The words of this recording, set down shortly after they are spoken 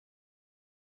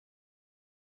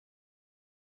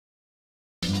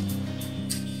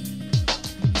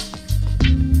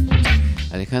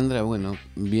Alejandra, bueno,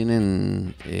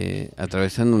 vienen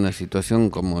atravesando una situación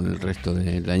como el resto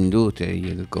de la industria y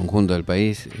el conjunto del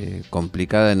país,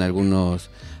 complicada en algunos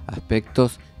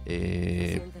aspectos.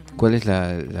 ¿Cuál es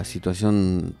la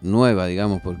situación nueva,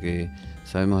 digamos? Porque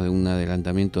sabemos de un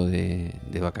adelantamiento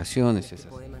de vacaciones. ¿Es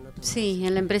así? Sí,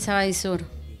 en la empresa Badisur.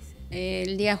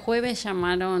 El día jueves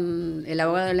llamaron el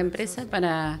abogado de la empresa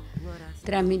para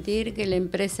transmitir que la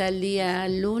empresa el día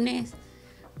lunes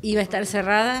iba a estar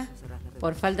cerrada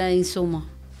por falta de insumos.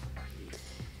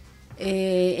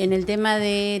 En el tema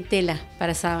de tela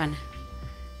para sábana.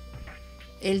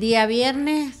 El día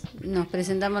viernes nos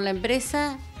presentamos a la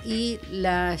empresa y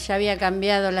ya había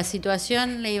cambiado la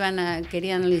situación,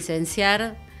 querían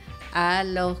licenciar a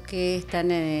los que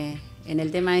están en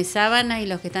el tema de sábana y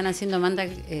los que están haciendo manta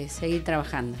seguir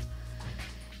trabajando.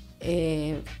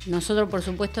 Nosotros, por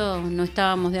supuesto, no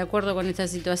estábamos de acuerdo con esta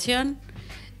situación.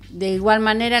 De igual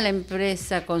manera, la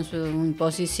empresa, con su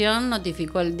imposición,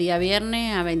 notificó el día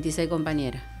viernes a 26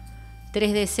 compañeros,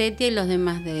 3 de SETIA y los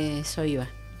demás de SOIVA,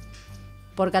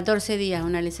 por 14 días,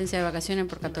 una licencia de vacaciones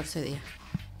por 14 días.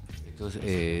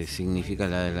 Entonces, significa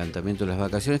el adelantamiento de las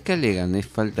vacaciones. ¿Qué alegan? ¿Es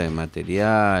falta de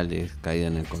materiales, caída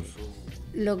en el consumo?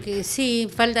 Lo que sí,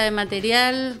 falta de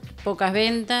material, pocas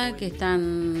ventas, que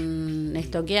están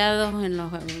estoqueados en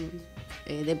los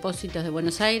depósitos de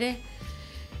Buenos Aires.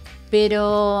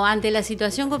 Pero ante la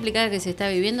situación complicada que se está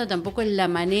viviendo, tampoco es la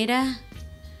manera.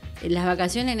 Las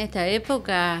vacaciones en esta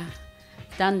época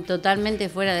están totalmente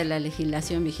fuera de la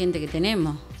legislación vigente que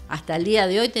tenemos. Hasta el día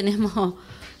de hoy tenemos,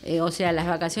 las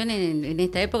vacaciones en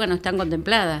esta época no están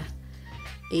contempladas.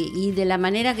 Y de la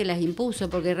manera que las impuso,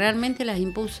 porque realmente las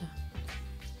impuso.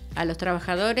 A los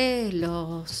trabajadores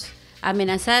los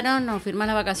amenazaron o firmar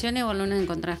las vacaciones o no nos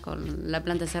encontrás con la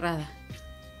planta cerrada.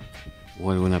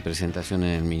 ¿Hubo alguna presentación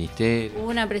en el ministerio? Hubo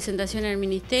una presentación en el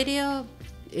ministerio,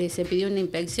 se pidió una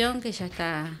inspección que ya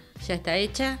está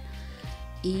hecha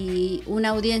y una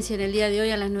audiencia en el día de hoy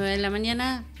a las 9 de la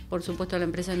mañana. Por supuesto la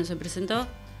empresa no se presentó.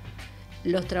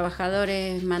 Los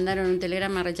trabajadores mandaron un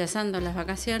telegrama rechazando las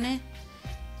vacaciones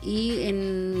y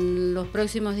en los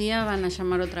próximos días van a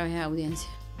llamar otra vez a audiencia.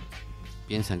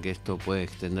 ¿Piensan que esto puede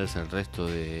extenderse al resto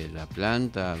de la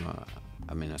planta?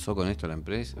 ¿Amenazó con esto la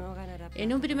empresa?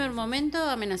 En un primer momento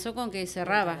amenazó con que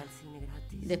cerraba.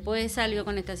 Después salió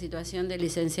con esta situación de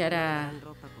licenciar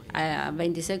a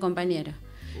 26 compañeros.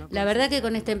 La verdad que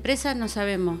con esta empresa no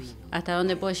sabemos hasta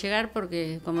dónde puede llegar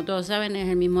porque, como todos saben, es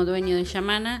el mismo dueño de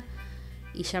Yamana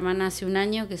y Yamana hace un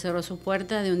año que cerró sus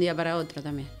puertas de un día para otro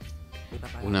también.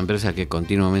 Una empresa que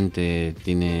continuamente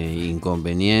tiene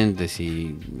inconvenientes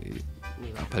y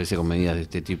aparece con medidas de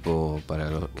este tipo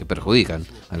que perjudican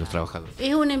a los trabajadores.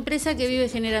 Es una empresa que vive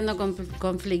generando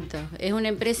conflictos. Es una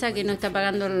empresa que no está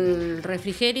pagando el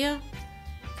refrigerio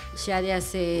ya de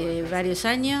hace varios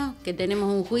años, que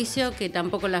tenemos un juicio que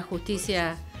tampoco la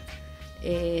justicia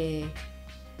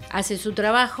hace su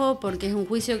trabajo porque es un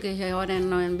juicio que ahora en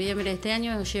noviembre de este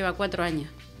año lleva 4 años.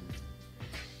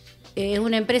 Es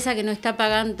una empresa que no está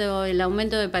pagando el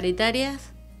aumento de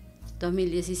paritarias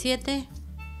 2017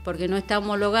 porque no está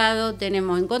homologado.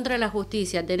 Tenemos en contra de la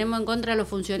justicia, tenemos en contra de los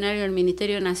funcionarios del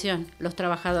Ministerio de Nación, los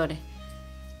trabajadores,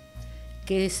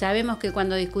 que sabemos que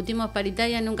cuando discutimos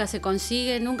paritaria nunca se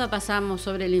consigue, nunca pasamos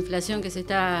sobre la inflación que se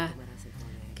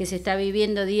está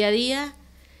viviendo día a día,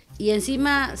 y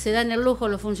encima se dan el lujo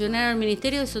los funcionarios del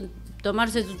Ministerio de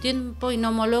tomarse su tiempo y no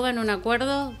homologan un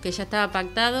acuerdo que ya estaba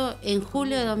pactado en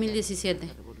julio de 2017.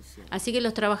 Así que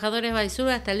los trabajadores de Badisur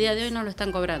hasta el día de hoy no lo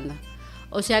están cobrando.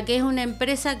 O sea que es una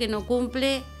empresa que no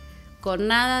cumple con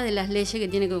nada de las leyes que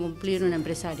tiene que cumplir una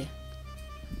empresaria.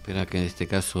 Espera que en este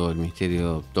caso el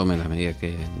Ministerio tome las medidas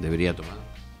que debería tomar.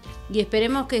 Y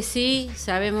esperemos que sí,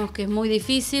 sabemos que es muy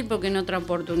difícil porque en otra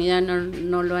oportunidad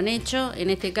no lo han hecho. En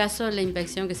este caso la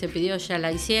inspección que se pidió ya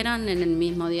la hicieron en el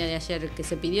mismo día de ayer que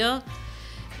se pidió.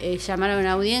 Llamaron a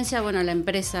una audiencia, bueno, la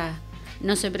empresa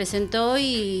no se presentó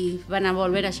y van a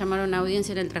volver a llamar a una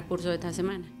audiencia en el transcurso de esta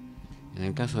semana. En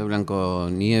el caso de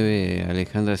Blanconieve,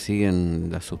 Alejandra, ¿siguen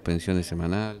las suspensiones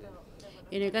semanales?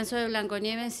 En el caso de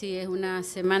Blanconieve sí, es una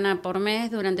semana por mes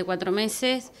durante 4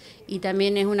 meses y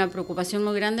también es una preocupación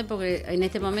muy grande porque en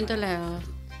este momento los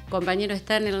compañeros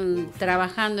están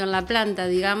trabajando en la planta,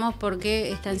 digamos,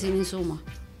 porque están sin insumos.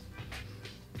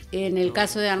 En el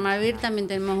caso de Armavir también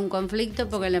tenemos un conflicto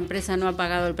porque la empresa no ha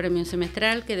pagado el premio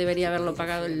semestral, que debería haberlo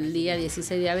pagado el día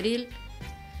 16 de abril.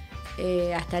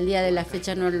 Hasta el día de la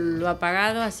fecha no lo ha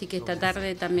pagado, así que esta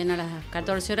tarde también a las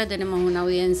 14 horas tenemos una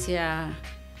audiencia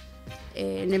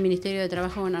en el Ministerio de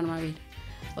Trabajo con Armavir.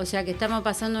 O sea que estamos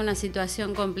pasando una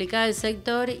situación complicada del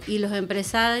sector y los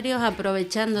empresarios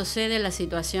aprovechándose de la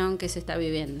situación que se está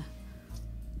viviendo.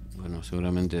 bueno,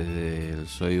 seguramente desde el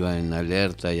SOIVA en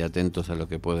alerta y atentos a lo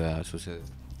que pueda suceder.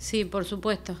 Sí, por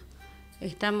supuesto.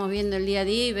 Estamos viendo el día a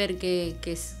día y ver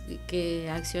qué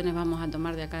acciones vamos a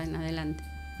tomar de acá en adelante.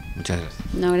 Muchas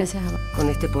gracias. No, gracias a vos. Con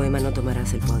este poema no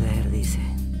tomarás el poder, dice.